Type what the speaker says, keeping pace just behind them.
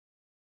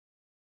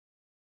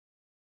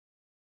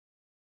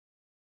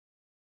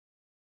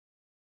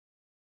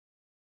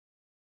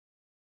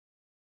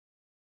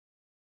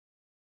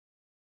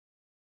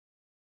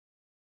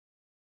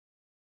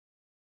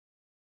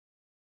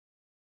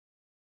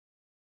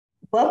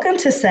Welcome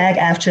to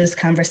SAG-AFTRA's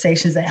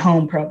Conversations at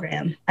Home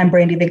program. I'm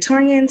Brande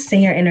Victorian,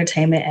 Senior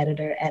Entertainment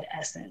Editor at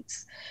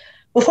Essence.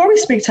 Before we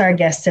speak to our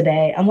guest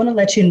today, I want to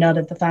let you know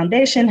that the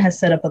foundation has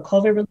set up a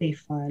COVID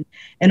relief fund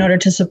in order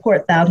to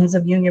support thousands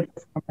of union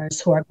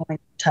performers who are going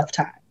through tough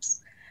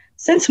times.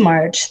 Since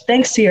March,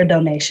 thanks to your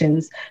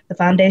donations, the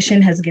foundation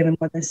has given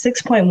more than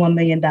 $6.1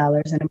 million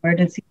in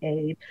emergency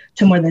aid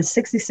to more than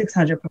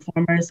 6,600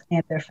 performers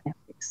and their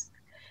families.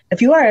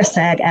 If you are a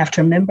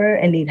SAG-AFTRA member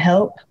and need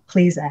help,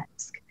 please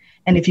ask.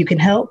 And if you can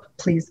help,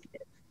 please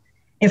give.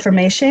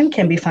 Information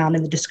can be found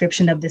in the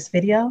description of this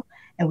video,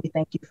 and we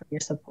thank you for your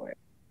support.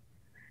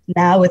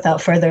 Now,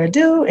 without further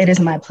ado, it is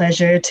my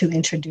pleasure to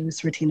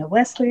introduce Rutina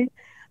Wesley,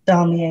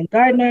 Dawn-Lyen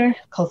Gardner,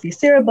 Kofi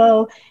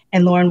Siriboe,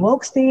 and Lauren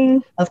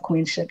Wolkstein of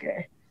Queen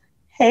Sugar.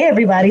 Hey,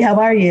 everybody, how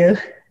are you?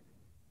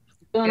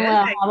 Doing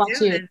well. How about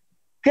you?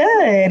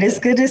 Good. It's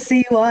good to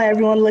see you all,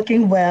 everyone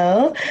looking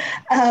well.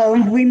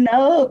 We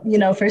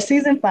know, for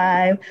season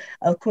 5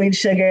 of Queen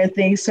Sugar,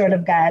 things sort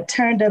of got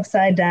turned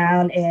upside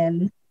down,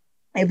 and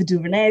Ava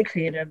DuVernay,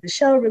 creator of the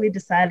show, really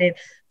decided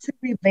to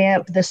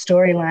revamp the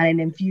storyline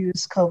and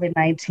infuse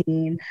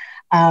COVID-19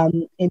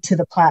 into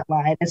the plot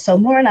line. And so,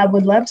 Lauren, I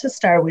would love to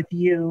start with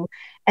you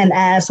and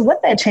ask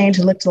what that change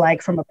looked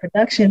like from a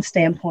production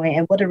standpoint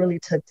and what it really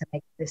took to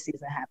make this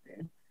season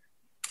happen.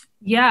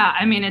 Yeah,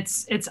 I mean,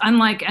 it's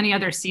unlike any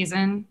other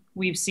season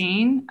we've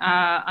seen,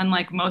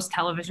 unlike most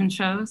television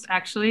shows,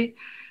 actually.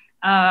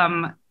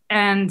 And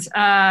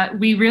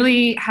we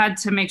really had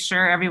to make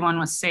sure everyone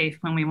was safe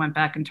when we went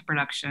back into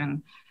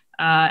production.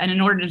 And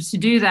in order to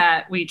do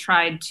that, we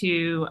tried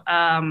to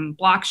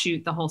block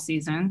shoot the whole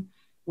season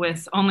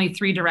with only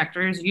 3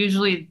 directors.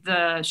 Usually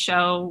the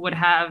show would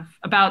have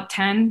about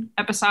 10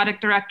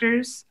 episodic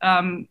directors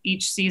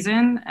each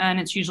season, and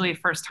it's usually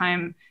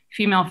first-time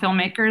female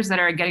filmmakers that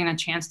are getting a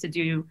chance to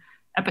do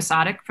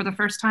episodic for the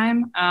first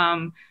time.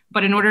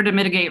 But in order to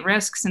mitigate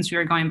risk, since we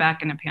were going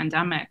back in a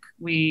pandemic,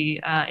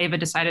 Ava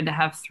decided to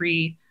have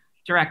 3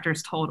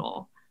 directors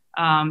total.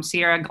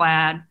 Sierra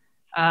Glad,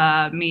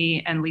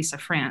 me, and Lisa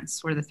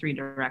France were the 3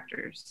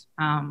 directors.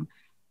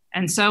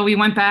 And so we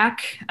went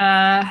back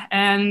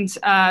and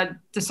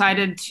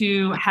decided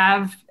to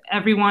have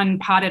everyone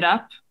potted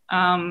up.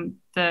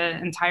 The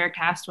entire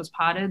cast was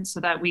potted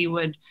so that we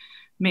would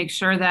make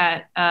sure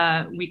that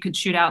we could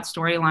shoot out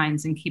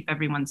storylines and keep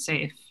everyone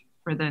safe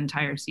for the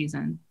entire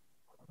season.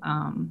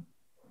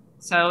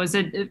 So it was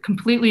a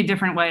completely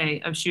different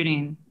way of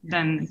shooting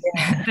than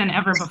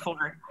ever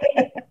before.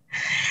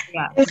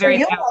 Yeah,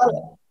 very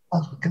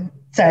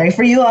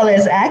for you all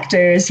as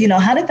actors,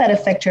 how did that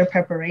affect your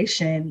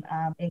preparation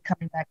in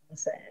coming back on the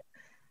set?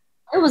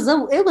 It was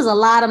a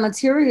lot of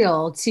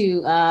material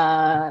to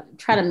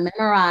try to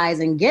memorize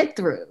and get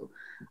through.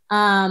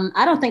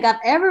 I don't think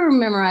I've ever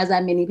memorized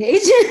that many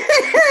pages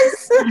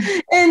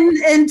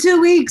in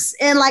 2 weeks.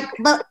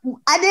 But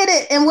I did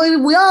it, and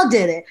we all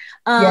did it.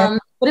 But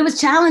it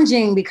was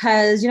challenging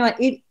because, at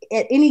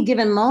any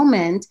given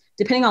moment,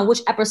 depending on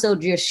which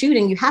episode you're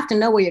shooting, you have to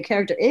know where your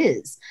character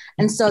is.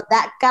 And so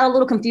that got a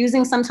little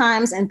confusing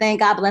sometimes. And thank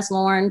God bless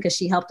Lauren, because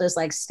she helped us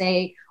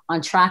stay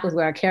on track with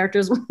where our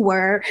characters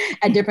were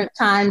at different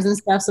times and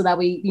stuff, so that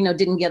we,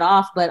 didn't get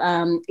off. But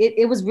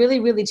it was really,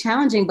 really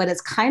challenging. But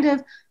it's kind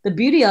of the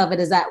beauty of it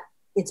is that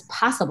it's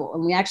possible,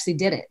 and we actually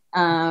did it,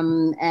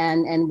 and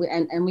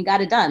we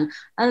got it done.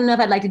 I don't know if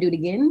I'd like to do it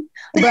again,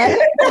 but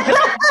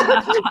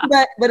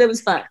but it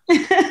was fun.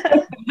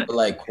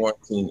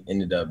 Quarantine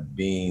ended up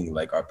being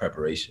our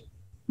preparation.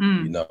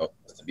 To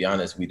be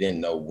honest, we didn't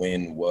know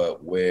when,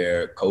 what,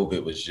 where.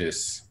 COVID was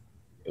just,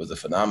 it was a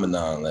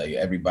phenomenon.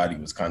 Everybody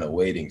was kind of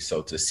waiting.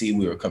 So to see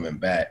we were coming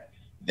back,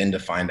 then to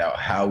find out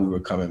how we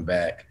were coming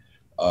back,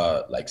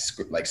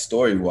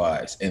 story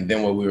wise, and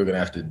then what we were gonna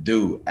have to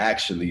do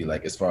actually,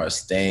 as far as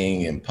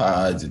staying in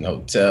pods and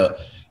hotel,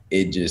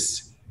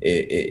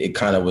 it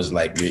kind of was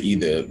you're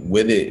either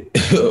with it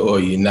or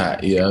you're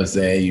not. You know what I'm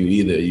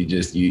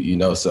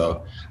saying?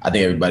 So I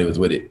think everybody was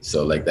with it.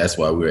 So that's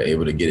why we were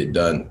able to get it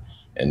done.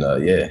 And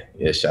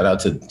shout out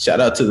to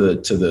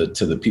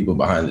the people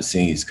behind the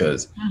scenes,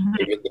 because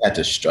they really had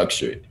to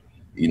structure it.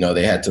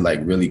 They had to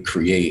really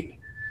create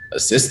a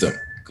system.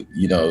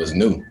 It was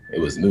new. It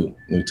was new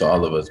to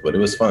all of us, but it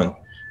was fun.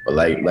 But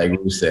like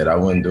Ru said, I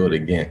wouldn't do it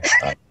again.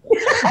 I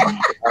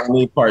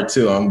need part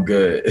 2. I'm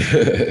good.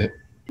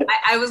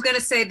 I was going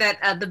to say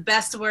that the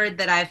best word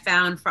that I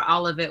found for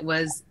all of it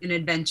was an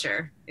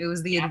adventure. It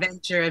was the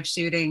adventure of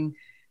shooting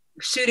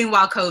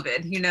while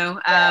COVID,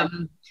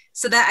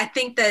 So that I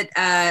think that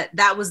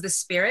that was the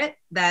spirit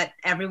that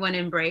everyone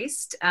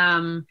embraced,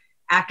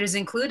 actors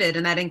included.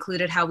 And that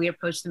included how we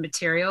approached the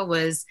material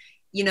was,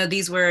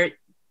 these were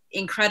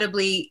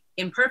incredibly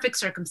imperfect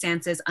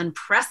circumstances,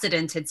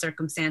 unprecedented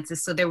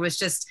circumstances. So there was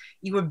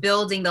you were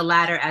building the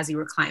ladder as you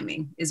were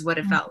climbing, is what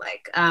it felt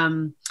like.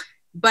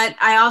 But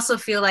I also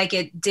feel like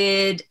it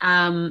did,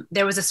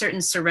 there was a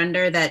certain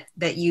surrender that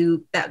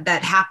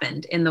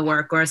happened in the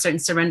work, or a certain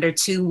surrender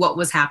to what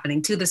was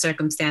happening, to the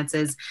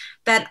circumstances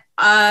that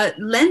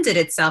lended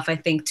itself, I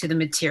think, to the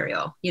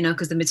material,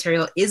 because the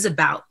material is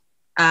about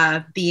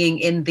being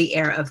in the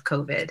era of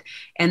COVID,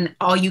 and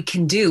all you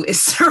can do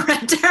is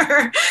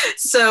surrender.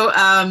 So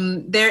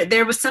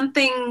there was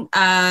something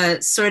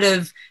sort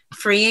of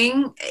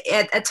freeing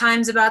at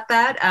times about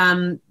that.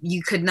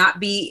 You could not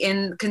be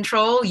in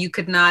control. You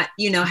could not,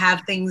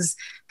 have things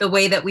the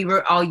way that we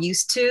were all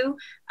used to.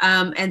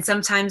 And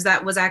sometimes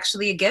that was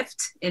actually a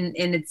gift in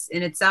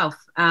itself,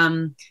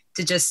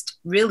 to just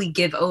really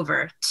give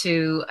over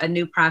to a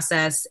new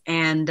process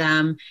and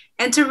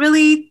to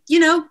really,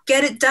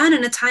 get it done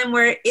in a time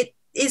where it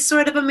is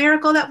sort of a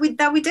miracle that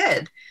we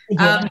did.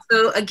 Yeah.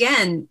 So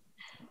again,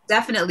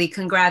 definitely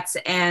congrats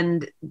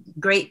and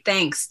great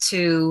thanks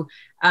to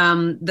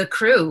the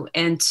crew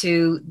and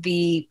to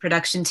the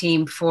production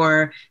team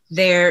for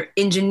their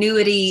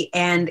ingenuity.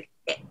 And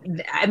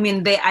I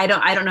mean, I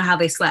don't know how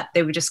they slept.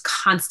 They were just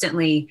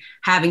constantly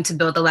having to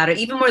build the ladder,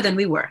 even more than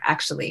we were,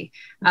 actually.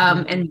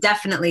 And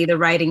definitely the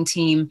writing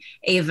team,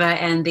 Ava,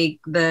 and the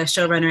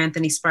showrunner,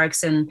 Anthony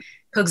Sparks, and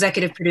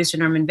co-executive producer,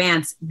 Norman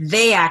Vance,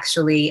 they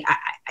actually,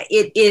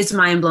 it is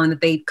mind-blowing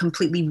that they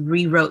completely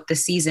rewrote the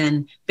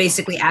season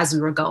basically as we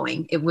were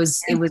going. It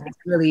was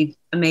really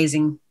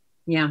amazing.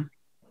 Yeah.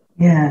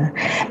 Yeah.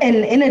 And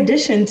in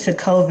addition to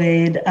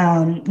COVID,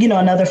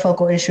 another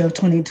focal issue of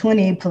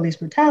 2020, police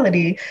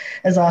brutality,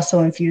 is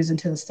also infused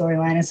into the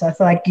storyline. And so I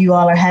feel like you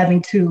all are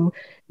having to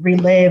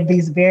relive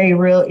these very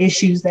real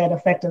issues that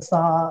affect us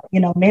all,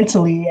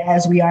 mentally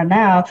as we are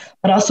now,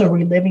 but also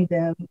reliving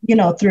them,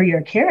 through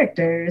your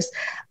characters.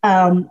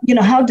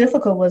 How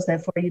difficult was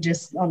that for you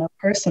just on a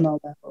personal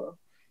level?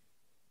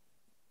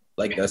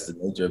 Like, that's the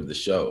nature of the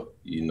show,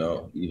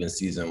 even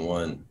season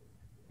 1.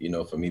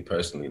 For me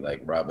personally,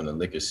 like robbing a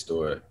liquor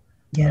store,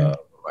 for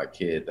my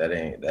kid, that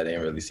ain't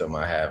really something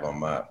I have on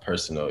my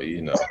personal,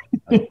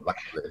 like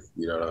list,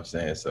 you know what I'm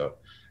saying? So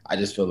I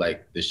just feel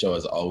like the show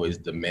has always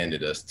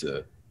demanded us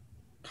to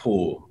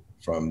pull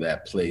from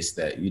that place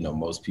that,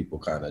 most people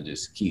kind of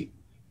just keep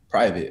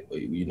private,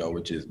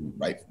 which is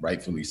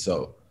rightfully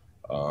so.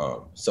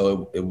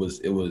 So it was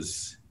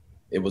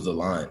a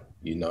line,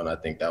 and I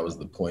think that was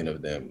the point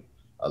of them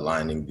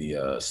aligning the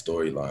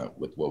storyline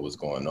with what was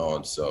going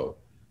on. So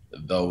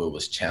though it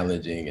was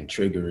challenging and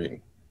triggering,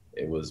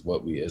 it was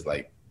it's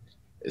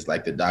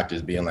like the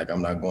doctors being like,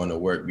 I'm not going to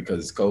work because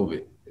it's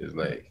COVID. It's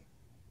like,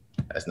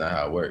 that's not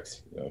how it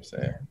works. You know what I'm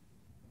saying?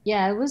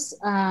 Yeah, it was,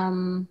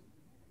 I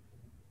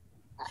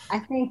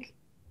think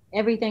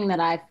everything that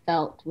I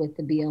felt with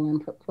the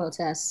BLM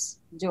protests,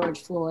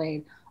 George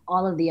Floyd,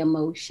 all of the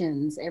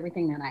emotions,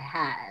 everything that I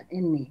had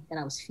in me that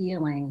I was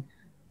feeling,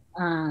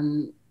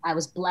 I'm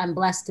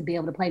blessed to be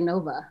able to play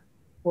Nova,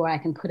 where I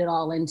can put it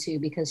all into,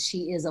 because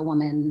she is a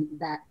woman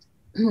that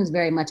is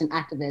very much an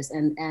activist,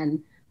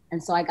 and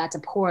so I got to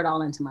pour it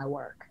all into my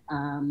work.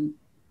 And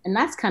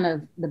that's kind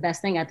of the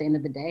best thing at the end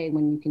of the day,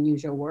 when you can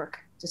use your work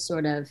to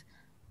sort of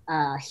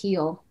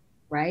heal,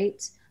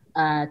 right?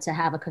 To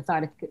have a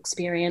cathartic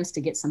experience, to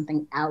get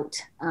something out.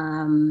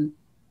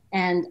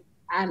 And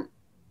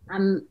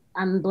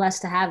I'm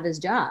blessed to have this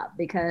job,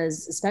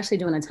 because especially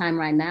during a time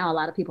right now, a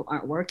lot of people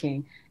aren't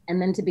working,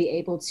 and then to be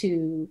able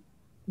to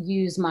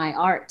use my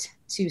art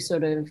to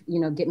sort of,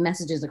 get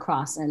messages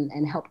across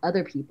and help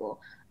other people.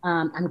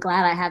 I'm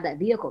glad I have that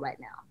vehicle right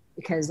now,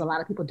 because a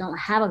lot of people don't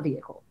have a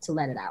vehicle to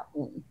let it out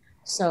in.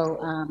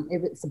 So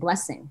it's a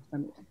blessing for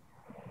me.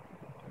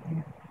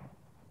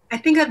 I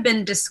think I've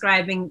been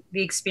describing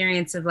the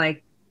experience of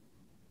like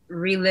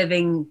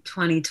reliving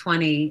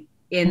 2020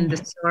 in the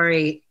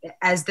story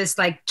as this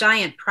like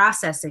giant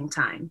processing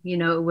time.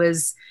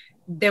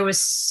 There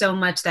was so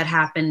much that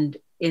happened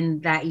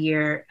in that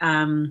year.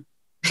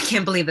 I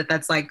can't believe that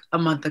that's like a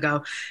month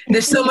ago.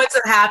 There's so much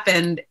that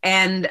happened,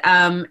 and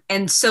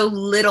so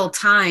little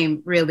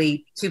time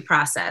really to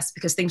process,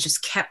 because things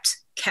just kept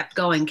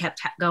going.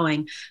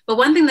 But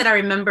one thing that I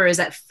remember is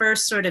that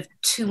first sort of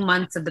 2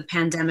 months of the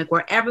pandemic,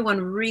 where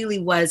everyone really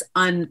was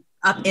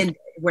upended,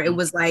 where it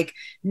was like,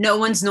 no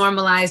one's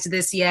normalized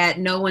this yet.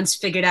 No one's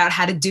figured out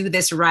how to do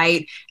this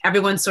right.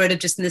 Everyone's sort of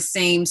just in the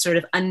same sort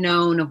of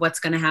unknown of what's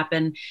going to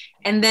happen.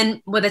 And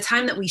then by the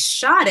time that we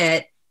shot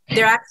it,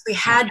 there actually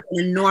had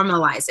been a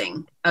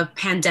normalizing of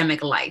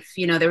pandemic life.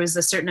 There was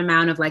a certain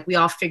amount of like, we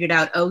all figured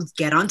out,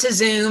 get onto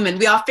Zoom. And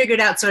we all figured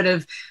out sort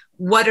of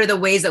what are the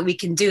ways that we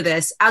can do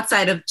this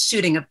outside of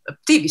shooting a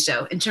TV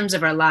show in terms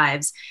of our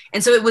lives.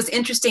 And so it was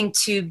interesting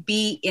to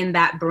be in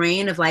that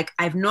brain of like,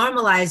 I've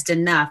normalized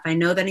enough. I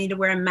know that I need to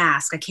wear a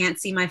mask. I can't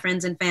see my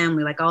friends and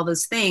family, like all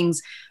those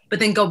things, but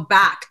then go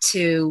back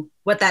to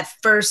what that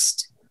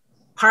first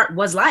part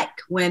was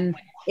like, when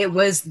it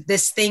was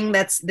this thing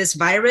that's this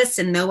virus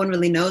and no one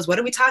really knows, what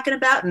are we talking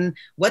about? And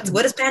what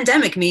does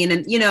pandemic mean?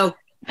 And,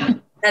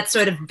 that's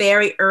sort of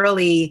very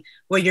early,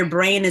 where your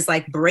brain is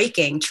like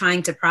breaking,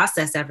 trying to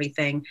process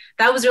everything.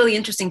 That was really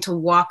interesting to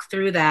walk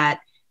through that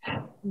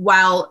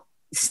while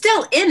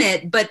still in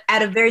it, but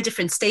at a very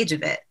different stage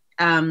of it.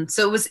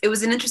 So it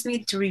was an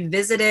interesting to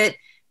revisit it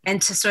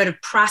and to sort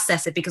of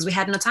process it, because we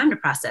had no time to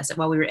process it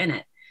while we were in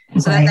it.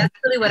 So that's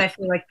really what I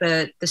feel like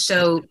the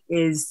show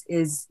is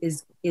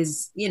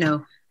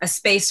a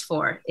space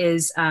for,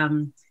 is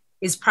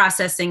is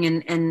processing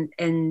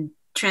and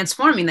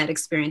transforming that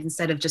experience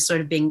instead of just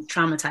sort of being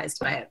traumatized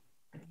by it.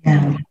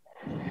 Yeah.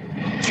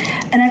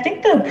 And I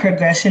think the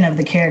progression of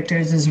the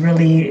characters is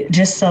really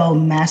just so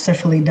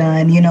masterfully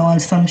done. You know, on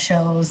some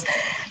shows,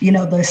 you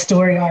know, the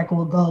story arc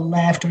will go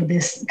left, or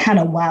this kind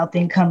of wild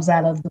thing comes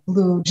out of the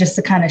blue just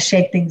to kind of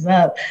shake things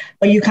up,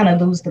 but you kind of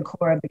lose the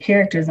core of the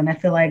characters. And I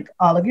feel like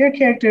all of your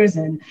characters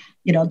and,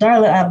 you know,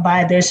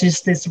 Dawn-Lyen, there's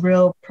just this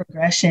real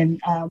progression,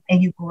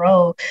 and you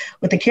grow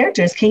with the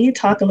characters. Can you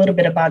talk a little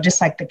bit about just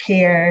like the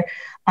care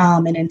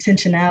and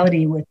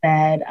intentionality with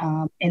that,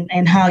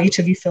 and how each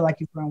of you feel like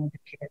you've grown with the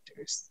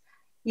characters?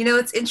 You know,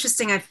 it's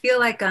interesting. I feel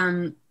like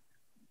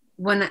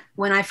when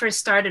I first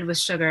started with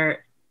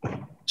Sugar,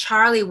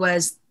 Charlie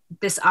was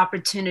this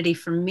opportunity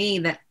for me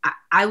that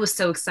I was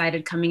so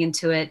excited coming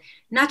into it,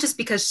 not just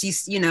because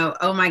she's, you know,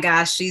 oh my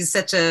gosh, she's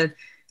such a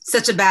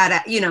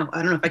bad, you know, I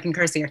don't know if I can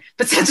curse here,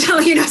 but such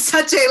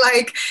a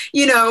like,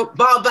 you know,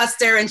 ball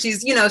buster. And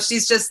she's, you know,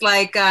 she's just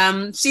like,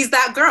 she's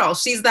that girl,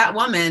 she's that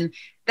woman.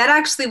 That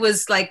actually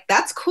was like,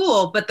 that's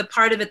cool. But the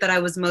part of it that I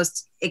was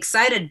most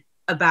excited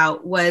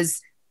about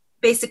was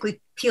basically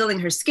peeling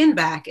her skin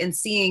back and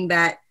seeing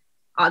that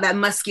that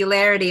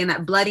muscularity and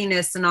that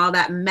bloodiness and all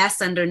that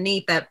mess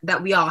underneath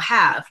that we all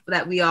have,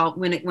 that we all,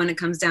 when it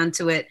comes down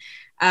to it.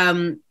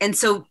 And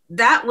so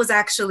that was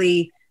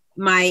actually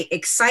my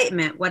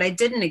excitement. What I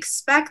didn't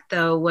expect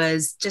though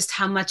was just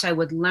how much I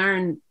would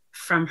learn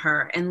from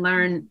her and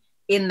learn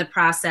in the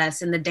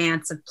process, in the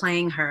dance of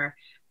playing her,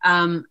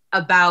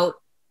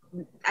 about,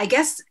 I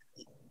guess,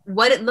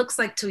 what it looks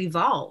like to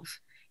evolve.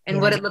 And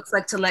what it looks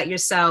like to let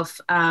yourself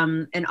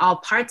and all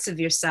parts of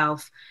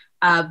yourself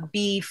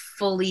be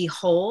fully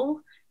whole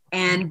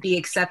and be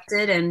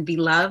accepted and be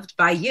loved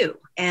by you.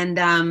 And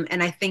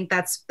I think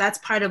that's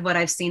part of what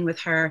I've seen with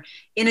her,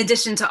 in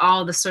addition to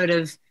all the sort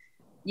of,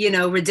 you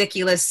know,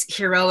 ridiculous,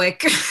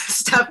 heroic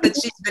stuff that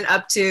she's been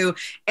up to,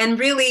 and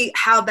really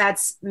how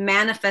that's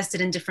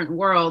manifested in different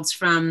worlds.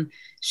 From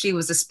she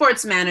was a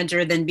sports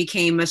manager, then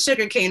became a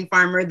sugarcane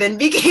farmer, then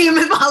became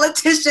a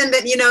politician,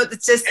 that, you know,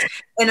 it's just,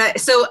 and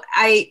so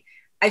I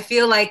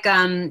feel like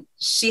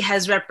she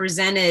has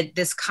represented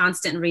this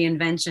constant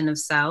reinvention of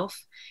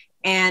self.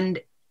 And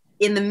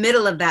in the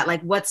middle of that,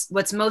 like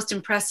what's most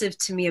impressive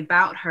to me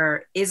about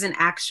her isn't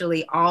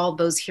actually all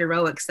those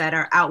heroics that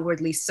are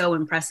outwardly so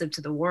impressive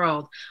to the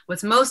world.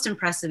 What's most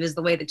impressive is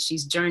the way that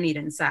she's journeyed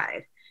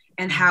inside,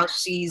 and how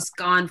she's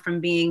gone from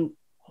being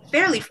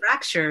fairly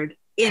fractured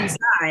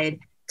inside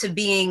to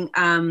being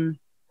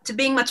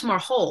much more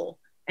whole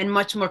and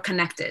much more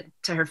connected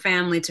to her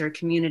family, to her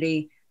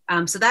community.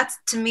 So that's,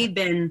 to me,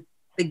 been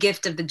the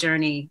gift of the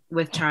journey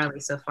with Charlie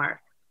so far.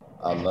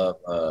 I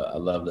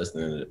love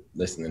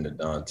listening to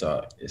Dawn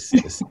talk. It's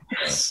Shut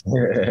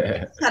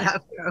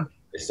up, bro.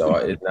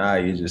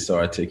 You're just so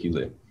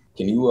articulate.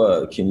 Can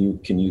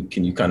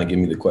you kind of give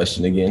me the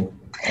question again?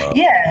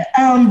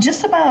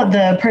 Just about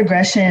the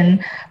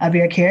progression of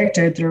your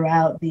character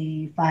throughout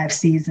the 5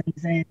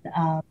 seasons, and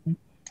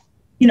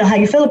you know, how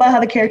you feel about how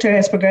the character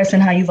has progressed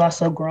and how you've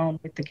also grown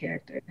with the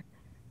character.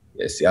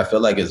 Yeah, see, I feel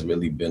like it's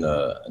really been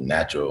a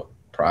natural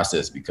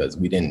process because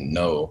we didn't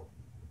know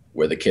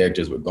where the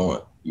characters were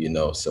going, you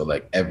know? So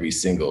like every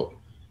single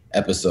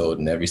episode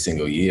and every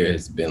single year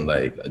has been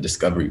like a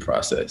discovery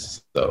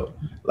process. So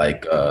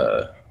like,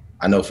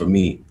 I know for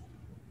me,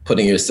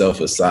 putting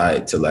yourself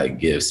aside to like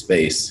give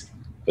space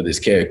for this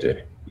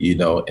character, you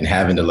know, and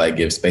having to like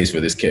give space for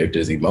this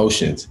character's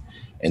emotions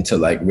and to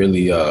like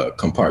really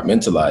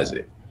compartmentalize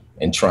it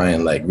and try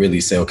and like really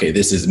say, okay,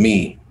 this is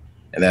me.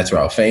 And that's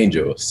Ralph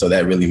Angel. So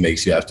that really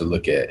makes you have to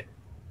look at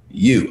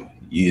you,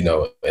 you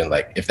know, and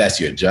like, if that's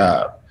your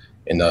job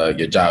and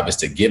your job is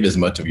to give as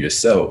much of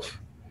yourself,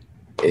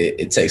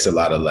 it takes a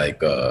lot of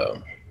like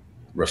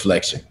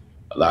reflection,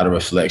 a lot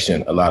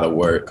of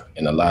work,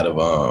 and a lot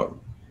of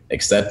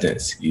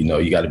acceptance. You know,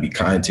 you got to be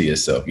kind to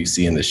yourself. You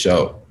see in the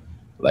show,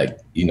 like,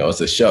 you know,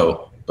 it's a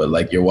show, but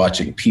like you're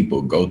watching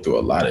people go through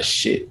a lot of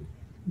shit,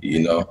 you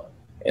know,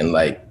 and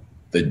like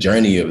the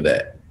journey of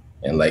that.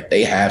 And like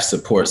they have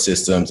support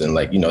systems, and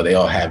like, you know, they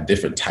all have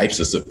different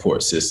types of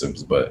support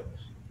systems, but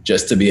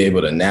just to be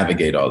able to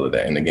navigate all of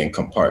that and again,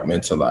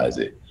 compartmentalize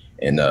it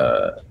and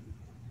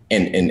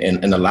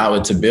allow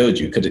it to build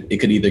you. It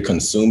could either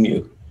consume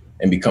you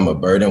and become a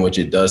burden, which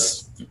it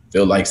does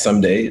feel like some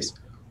days,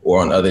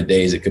 or on other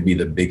days, it could be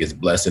the biggest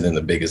blessing and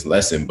the biggest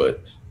lesson,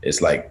 but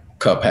it's like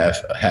cup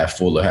half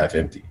full or half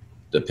empty,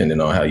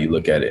 depending on how you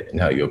look at it and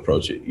how you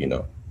approach it, you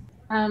know?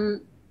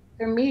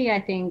 For me,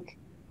 I think,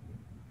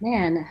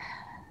 man,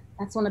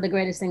 that's one of the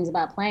greatest things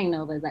about playing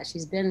Nova, is that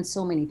she's been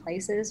so many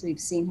places. We've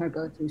seen her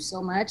go through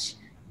so much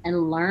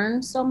and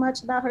learn so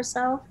much about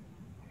herself.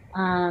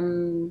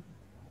 And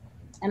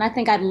I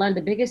think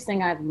the biggest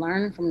thing I've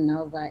learned from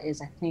Nova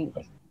is, I think,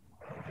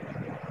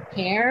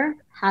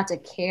 how to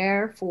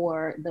care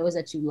for those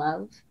that you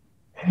love.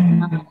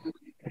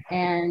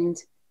 And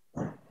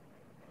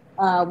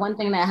one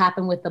thing that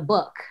happened with the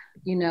book,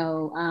 you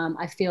know,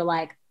 I feel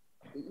like,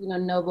 you know,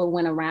 Nova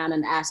went around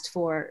and asked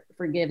for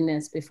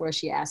forgiveness before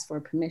she asked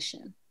for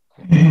permission.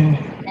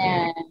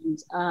 And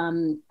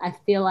I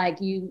feel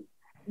like you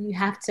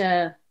have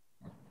to,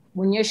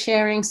 when you're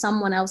sharing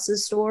someone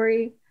else's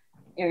story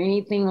or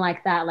anything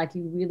like that, like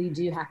you really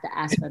do have to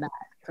ask for that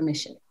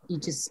permission. You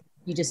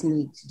just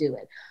need to do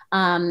it.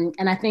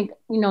 And I think,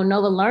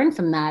 Nova learned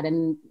from that,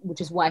 and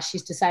which is why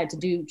she's decided to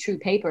do True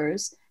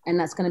Papers. And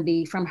that's going to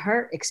be from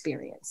her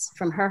experience,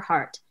 from her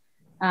heart.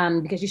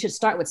 Because you should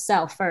start with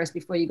self first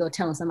before you go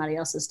telling somebody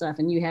else's stuff,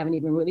 and you haven't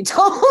even really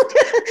told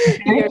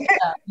your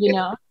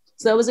stuff,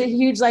 So it was a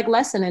huge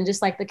lesson, and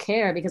just the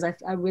care, because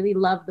I really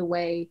love the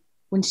way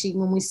when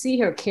we see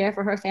her care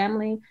for her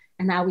family,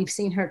 and now we've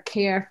seen her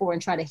care for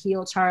and try to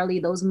heal Charlie,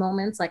 those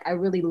moments, I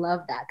really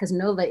love that, because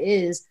Nova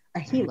is a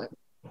healer.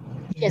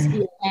 She has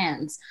healing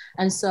hands.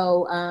 And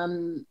so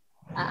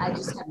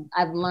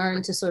I've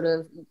learned to sort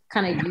of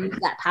kind of use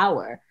that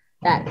power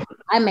that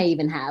I may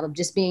even have of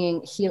just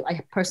being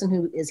a person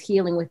who is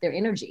healing with their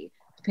energy.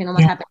 Depending on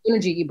what type of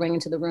energy you bring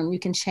into the room, you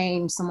can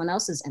change someone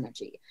else's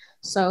energy.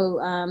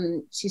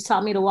 So she's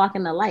taught me to walk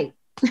in the light.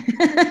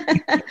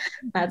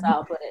 That's how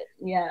I'll put it.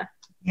 Yeah.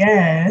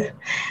 Yeah.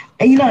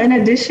 And, in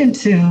addition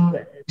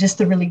to just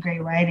the really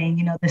great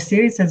writing, the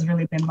series has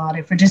really been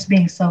lauded for just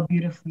being so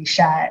beautifully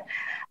shot.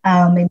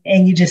 And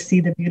you just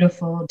see the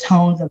beautiful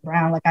tones of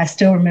brown. I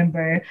still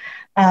remember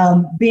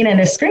being in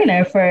a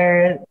screener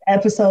for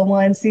episode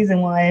 1,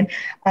 season 1,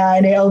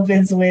 and it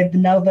opens with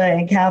Nova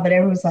and Calvin.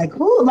 Everyone's like,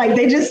 ooh,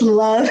 they just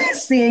love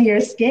seeing your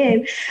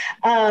skin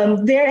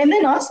there. And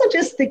then also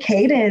just the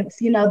cadence,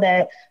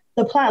 that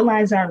the plot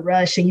lines aren't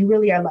rushed, and you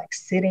really are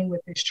sitting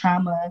with this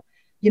trauma,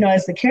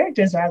 as the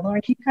characters are.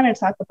 Lauren, can you kind of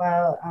talk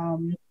about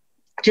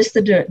just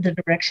the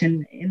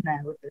direction in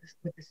that with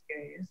the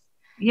series?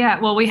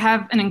 Yeah, well, we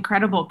have an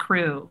incredible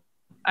crew.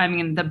 I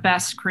mean, the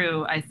best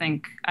crew I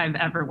think I've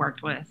ever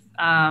worked with.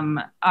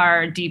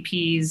 Our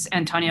DPs,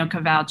 Antonio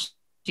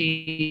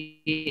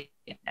Cavalci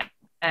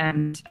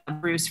and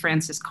Bruce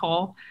Francis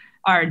Cole,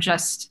 are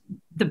just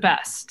the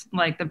best,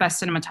 the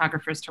best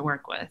cinematographers to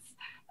work with.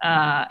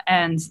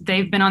 And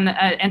they've been on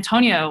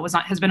Antonio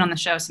has been on the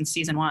show since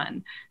season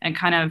 1, and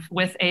kind of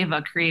with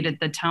Ava created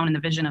the tone and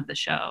the vision of the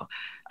show.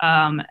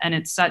 And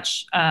it's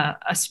such a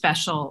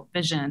special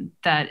vision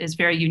that is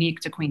very unique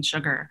to Queen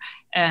Sugar.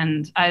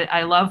 And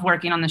I love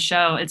working on the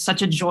show. It's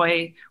such a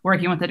joy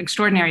working with an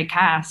extraordinary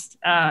cast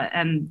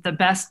and the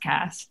best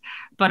cast,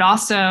 but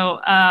also,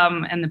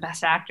 and the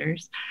best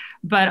actors,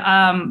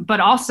 but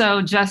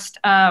also just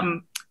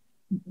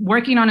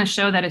working on a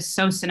show that is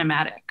so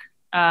cinematic.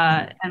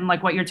 And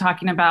what you're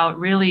talking about,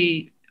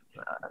 really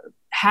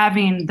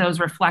having those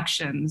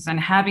reflections and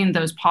having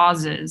those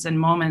pauses and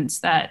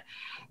moments that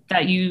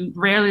you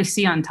rarely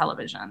see on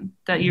television,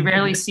 that you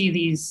rarely see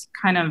these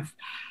kind of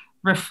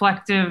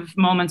reflective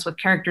moments with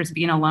characters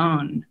being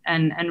alone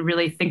and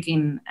really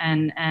thinking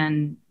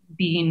and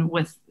being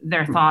with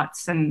their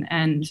thoughts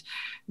and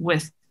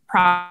with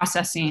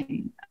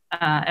processing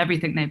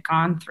everything they've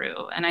gone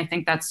through. And I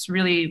think that's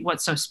really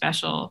what's so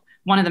special.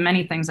 One of the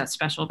many things that's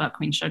special about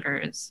Queen Sugar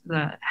is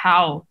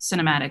how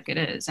cinematic it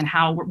is, and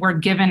how we're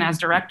given as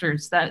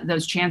directors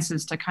those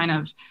chances to kind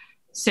of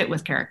sit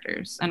with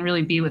characters and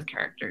really be with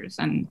characters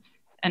and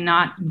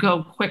not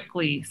go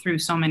quickly through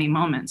so many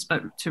moments,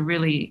 but to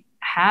really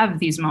have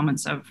these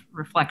moments of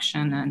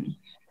reflection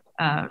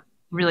and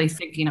really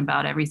thinking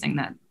about everything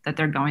that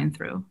they're going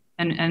through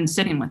and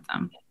sitting with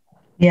them.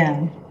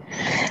 Yeah.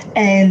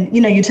 And,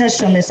 you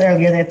touched on this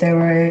earlier, that there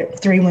were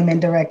 3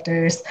 women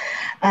directors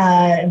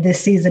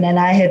this season. And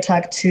I had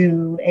talked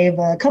to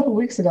Ava a couple of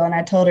weeks ago, and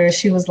I told her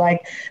she was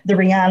like the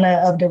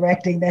Rihanna of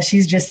directing, that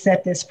she's just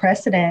set this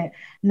precedent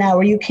now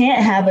where you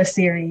can't have a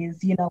series,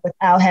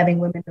 without having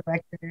women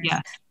directors,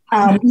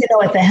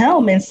 at the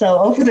helm. And so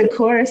over the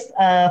course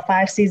of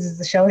 5 seasons,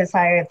 the show has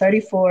hired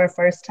 34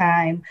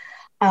 first-time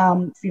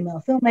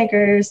female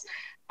filmmakers.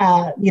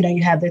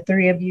 You have the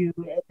 3 of you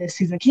this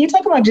season. Can you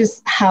talk about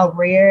just how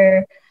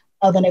rare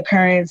of an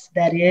occurrence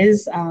that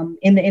is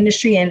in the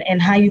industry,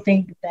 and how you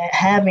think that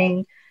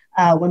having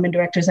women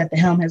directors at the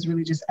helm has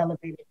really just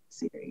elevated the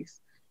series?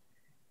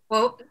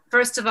 Well,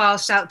 first of all,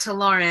 shout to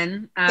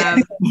Lauren,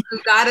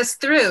 who got us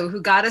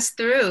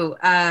through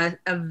a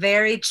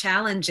very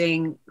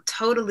challenging,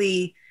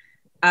 totally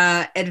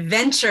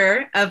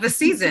adventure of a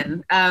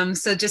season.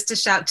 So just a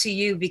shout to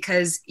you,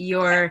 because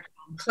your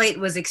plate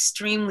was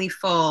extremely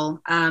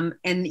full,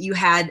 and you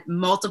had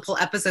multiple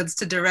episodes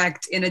to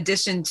direct in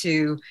addition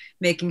to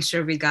making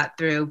sure we got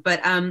through.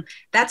 But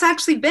that's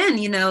actually been,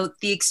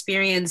 the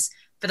experience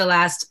for the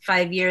last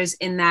 5 years,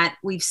 in that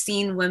we've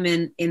seen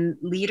women in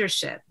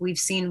leadership. We've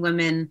seen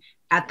women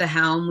at the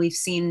helm. We've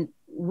seen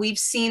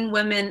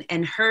women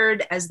and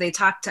heard, as they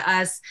talk to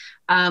us,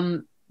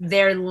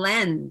 their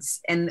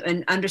lens,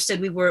 and understood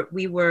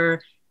we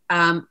were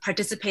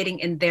participating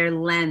in their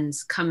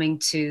lens coming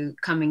to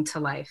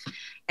life.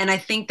 And I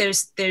think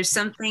there's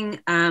something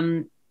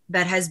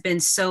that has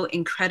been so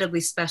incredibly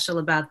special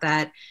about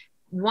that.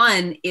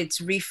 One, it's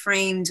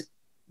reframed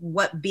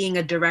what being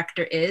a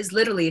director is.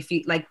 Literally, if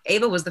you like,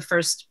 Ava was the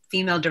first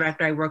female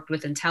director I worked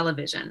with in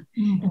television.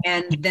 Mm-hmm.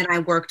 And then I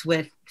worked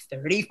with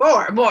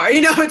 34 more,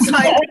 it's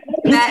like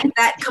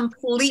that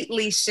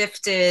completely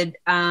shifted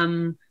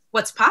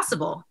what's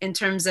possible in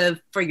terms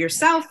of for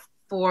yourself,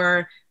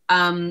 for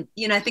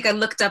I think I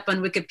looked up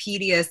on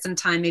Wikipedia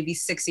sometime maybe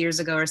 6 years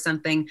ago or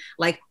something,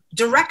 like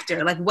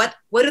director, like what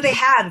do they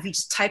have if you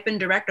just type in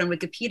director on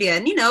Wikipedia?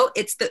 And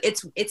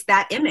it's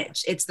that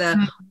image. It's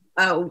the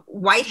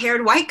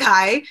white-haired white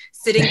guy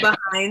sitting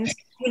behind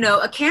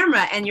a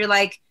camera, and you're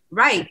like,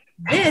 right,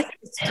 this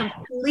is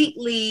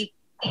completely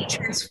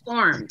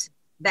transformed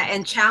that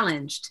and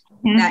challenged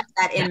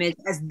that image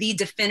as the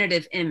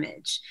definitive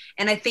image.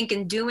 And I think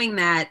in doing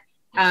that,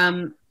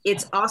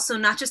 it's also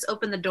not just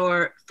opened the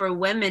door for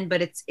women,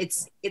 but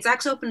it's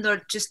actually opened the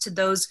door just to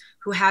those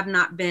who have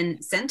not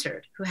been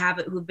centered,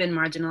 who've been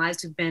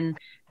marginalized, who've been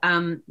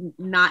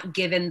not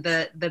given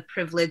the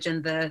privilege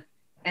and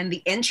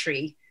the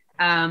entry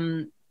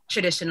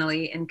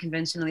traditionally and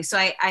conventionally.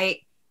 So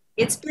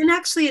it's been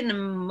actually an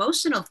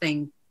emotional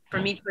thing for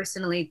me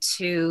personally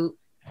to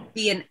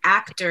be an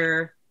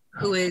actor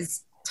who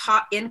is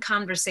taught in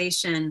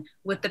conversation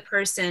with the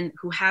person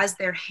who has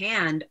their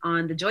hand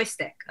on the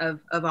joystick of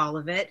all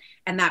of it,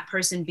 and that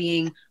person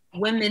being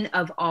women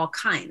of all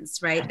kinds,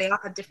 right? They all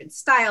have different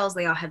styles,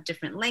 they all have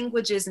different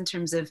languages in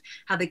terms of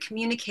how they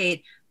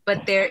communicate,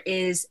 but there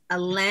is a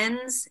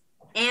lens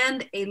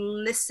and a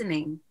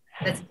listening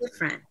that's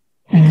different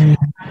because they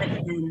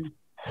haven't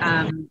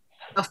been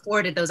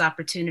afforded those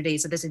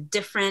opportunities. So there's a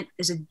different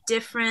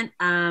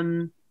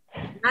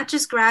not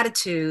just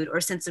gratitude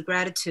or sense of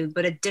gratitude,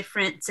 but a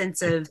different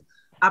sense of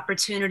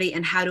opportunity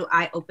and how do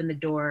I open the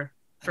door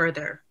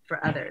further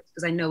for others?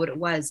 Because I know what it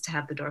was to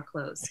have the door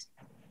closed.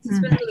 It's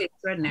been really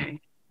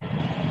extraordinary.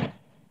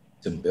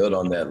 To build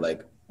on that,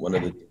 like one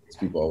of the things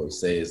people always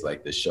say is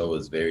like the show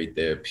is very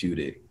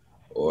therapeutic,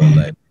 or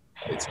like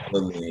it's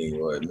healing,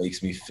 or it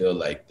makes me feel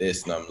like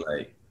this. And I'm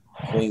like,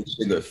 Queen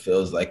Sugar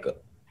feels like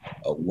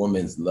a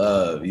woman's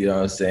love, you know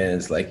what I'm saying?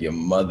 It's like your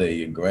mother,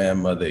 your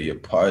grandmother, your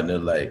partner,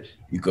 like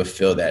you could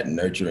feel that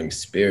nurturing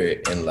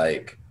spirit in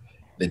like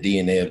the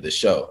DNA of the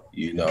show,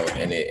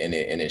 and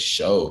it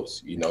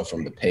shows,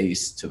 from the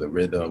pace to the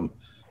rhythm,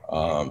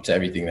 to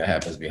everything that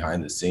happens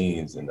behind the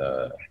scenes. And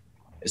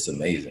it's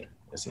amazing.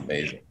 It's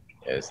amazing.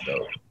 Yeah, it's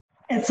dope.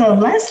 And so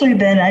lastly,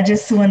 then, I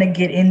just want to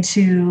get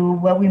into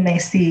what we may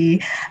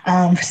see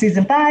for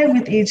season 5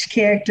 with each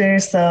character.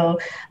 So,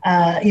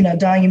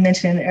 Dawn, you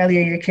mentioned earlier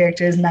your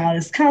character is now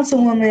this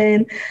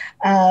councilwoman.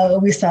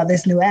 We saw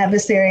this new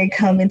adversary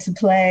come into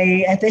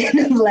play at the end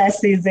of last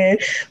season.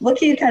 What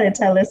can you kind of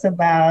tell us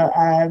about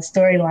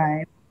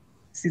storyline?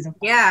 Season 4?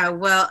 Yeah,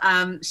 well,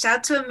 shout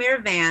out to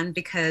Amir Van,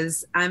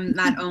 because I'm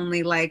not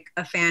only like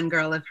a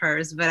fangirl of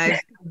hers,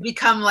 but we've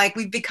become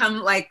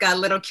like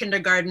little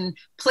kindergarten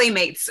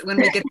playmates when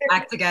we get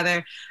back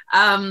together.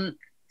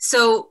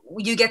 So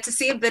you get to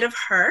see a bit of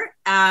her.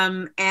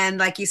 And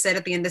like you said,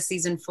 at the end of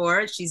season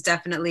 4, she's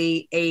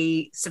definitely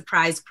a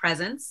surprise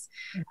presence.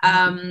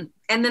 And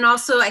then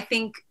also, I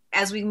think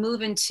as we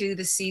move into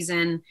the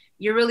season,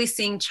 you're really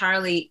seeing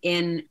Charlie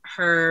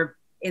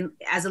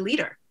as a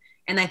leader.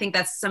 And I think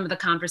that's some of the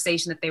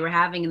conversation that they were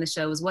having in the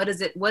show is what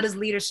does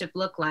leadership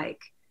look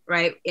like,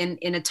 right? In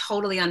a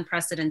totally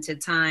unprecedented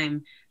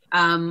time,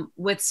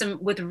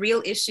 with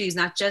real issues,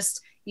 not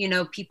just,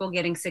 people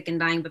getting sick and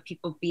dying, but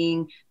people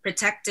being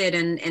protected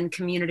and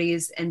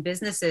communities and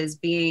businesses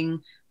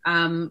being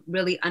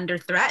really under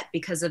threat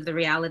because of the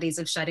realities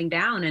of shutting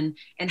down,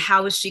 and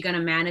how is she going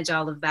to manage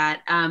all of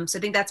that? So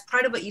I think that's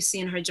part of what you see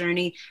in her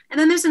journey. And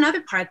then there's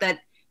another part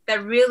that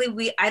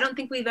really I don't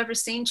think we've ever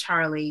seen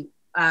Charlie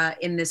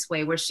in this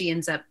way, where she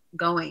ends up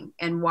going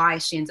and why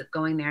she ends up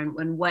going there,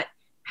 and what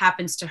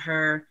happens to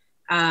her,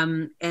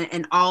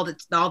 and all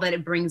that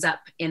it brings up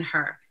in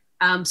her.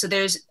 So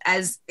there's,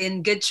 as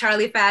in good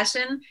Charlie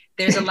fashion,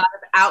 there's a lot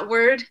of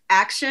outward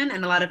action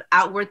and a lot of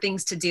outward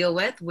things to deal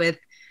with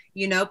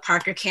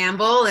Parker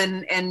Campbell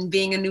and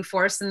being a new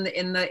force in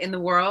the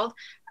world.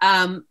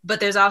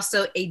 But there's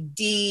also a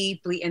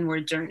deeply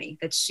inward journey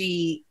that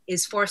she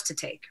is forced to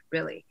take,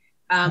 really.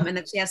 And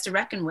that she has to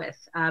reckon with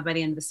by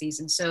the end of the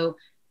season. So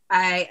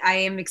I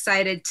am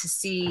excited to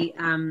see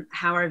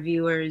how our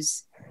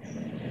viewers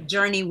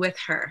journey with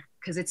her,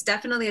 because it's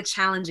definitely a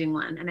challenging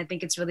one. And I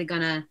think it's really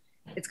gonna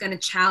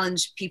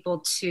challenge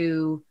people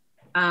to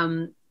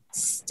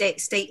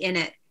stay in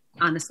it,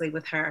 honestly,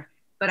 with her.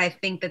 But I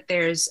think that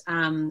there's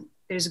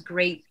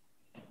great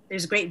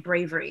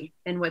bravery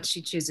in what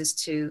she chooses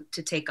to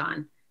take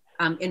on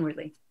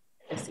inwardly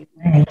this season.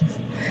 Right.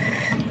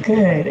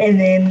 Good. And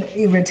then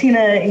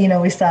Rutina,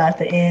 we saw at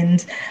the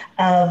end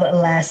of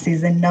last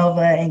season,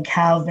 Nova and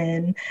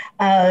Calvin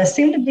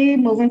seem to be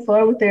moving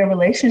forward with their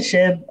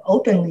relationship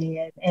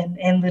openly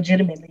and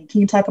legitimately. Can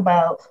you talk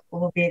about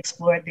what will be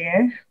explored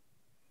there?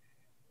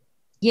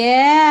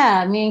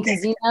 Yeah, I mean,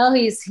 because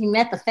he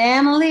met the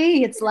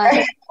family. It's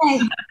like, hey,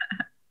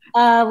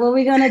 what are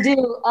we gonna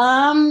do?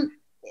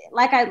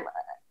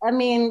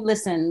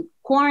 Listen,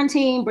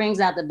 quarantine brings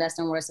out the best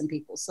and worst in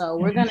people. So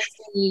we're gonna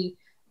see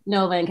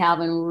Nova and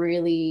Calvin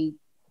really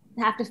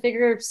have to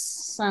figure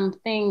some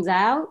things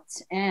out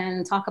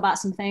and talk about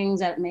some things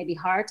that may be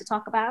hard to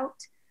talk about.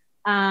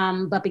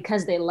 but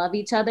because they love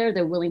each other,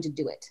 they're willing to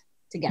do it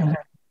together.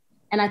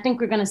 And I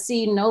think we're going to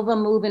see Nova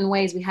move in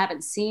ways we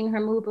haven't seen her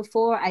move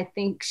before. I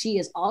think she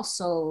is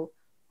also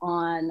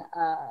on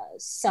a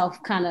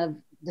self kind of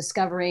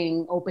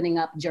discovering, opening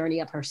up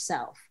journey of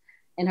herself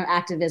and her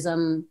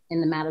activism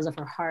in the matters of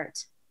her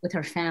heart with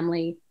her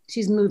family.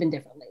 She's moving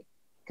differently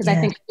because I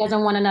think she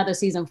doesn't want another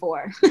season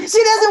 4. She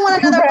doesn't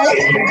want another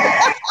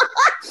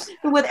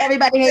with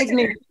Everybody Hates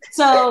Me.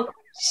 So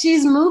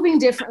she's moving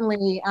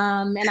differently.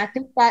 And I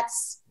think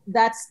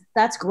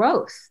that's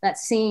growth.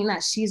 That's seeing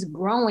that she's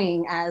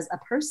growing as a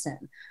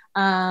person.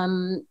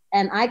 And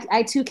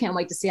I too can't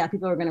wait to see how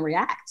people are going to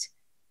react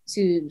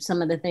to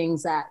some of the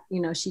things that,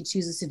 you know, she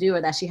chooses to do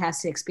or that she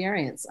has to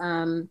experience.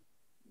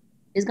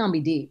 It's going to be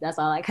deep. That's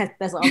all.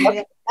 That's all.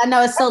 I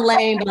know it's so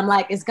lame, but I'm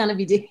like, it's going to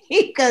be deep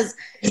because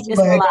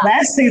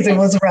last season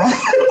was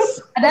rough.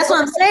 That's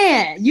what I'm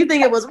saying. You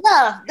think it was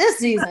rough this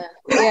season.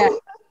 Yeah.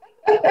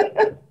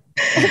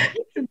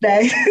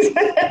 Nice.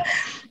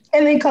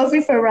 And then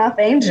Kofi for Ralph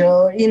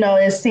Angel, you know,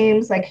 it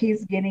seems like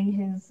he's getting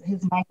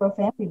his micro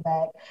family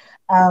back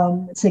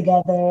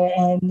together.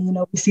 And, you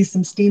know, we see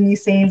some steamy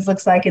scenes,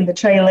 looks like in the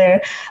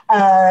trailer,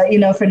 you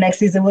know, for next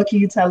season. What can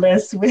you tell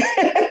us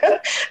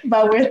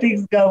about where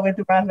things go with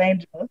Ralph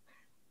Angel?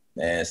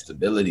 Man,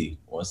 stability.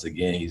 Once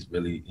again, he's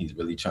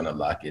really trying to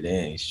lock it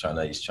in. He's trying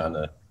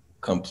to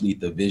complete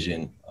the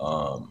vision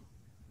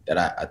that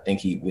I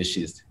think he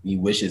wishes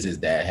his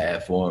dad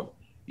had for him.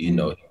 You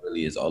know, he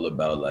really is all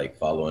about like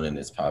following in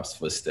his pop's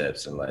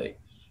footsteps, and like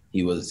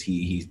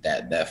he's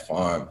that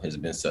farm has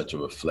been such a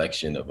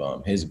reflection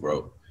of his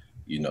growth.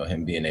 You know,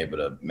 him being able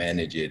to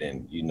manage it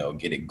and, you know,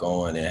 get it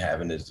going and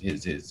having his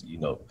you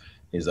know,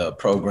 his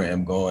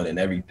program going and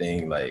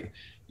everything. Like,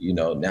 you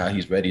know, now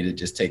he's ready to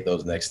just take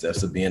those next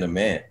steps of being a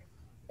man.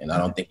 And I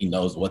don't think he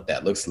knows what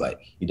that looks like.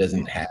 He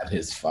doesn't have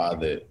his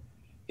father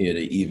here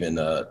to even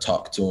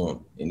talk to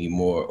him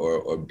anymore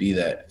or be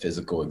that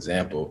physical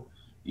example.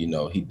 You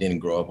know, he didn't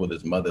grow up with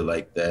his mother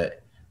like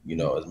that, you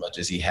know, as much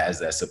as he has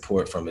that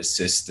support from his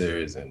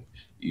sisters and,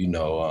 you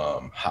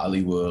know,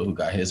 Hollywood, who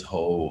got his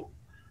whole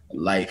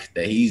life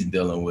that he's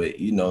dealing with.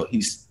 You know,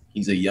 he's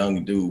a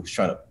young dude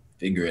trying to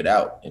figure it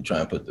out and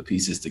try and put the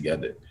pieces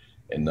together.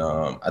 And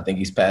I think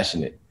he's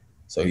passionate.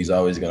 So he's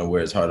always going to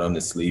wear his heart on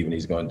his sleeve, and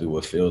he's going to do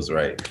what feels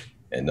right.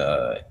 And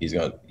he's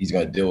going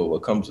to deal with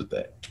what comes with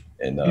that.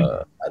 And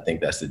I think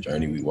that's the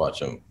journey we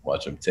watch him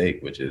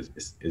take, which is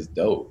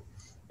dope.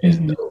 It's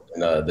dope.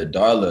 And the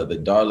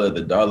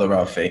Darla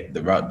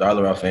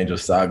Ralph Angel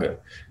saga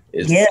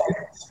is it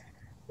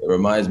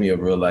reminds me of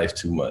real life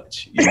too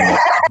much. You know?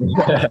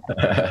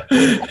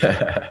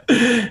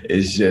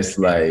 It's just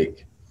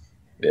like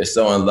they're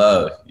so in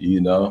love,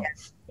 you know,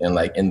 and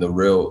like in the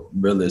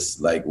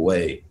realest like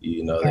way,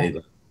 you know, they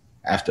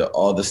after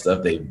all the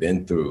stuff they've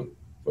been through,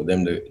 for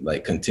them to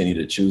like continue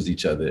to choose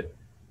each other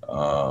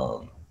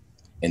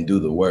and do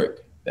the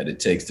work that it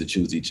takes to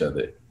choose each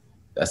other.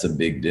 That's a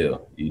big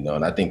deal, you know,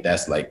 and I think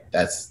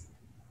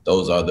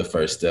those are the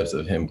first steps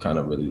of him kind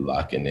of really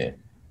locking in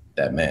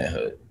that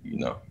manhood, you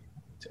know,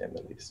 to him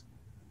at least.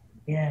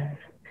 Yeah.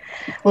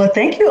 Well,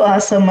 thank you all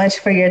so much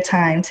for your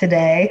time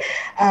today.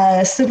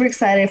 Super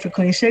excited for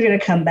Queen Sugar to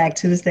come back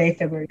Tuesday,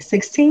 February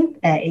 16th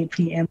at 8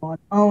 p.m. on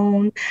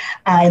OWN.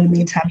 In the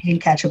meantime, you can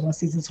catch up on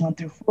seasons 1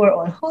 through 4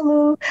 on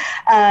Hulu.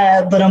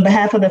 But on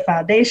behalf of the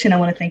foundation, I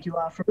want to thank you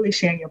all for really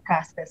sharing your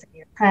process and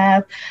your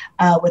path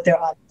with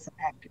their audience and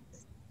actors.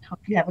 Hope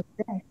you have a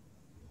good day.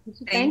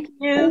 Thank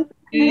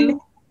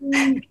you.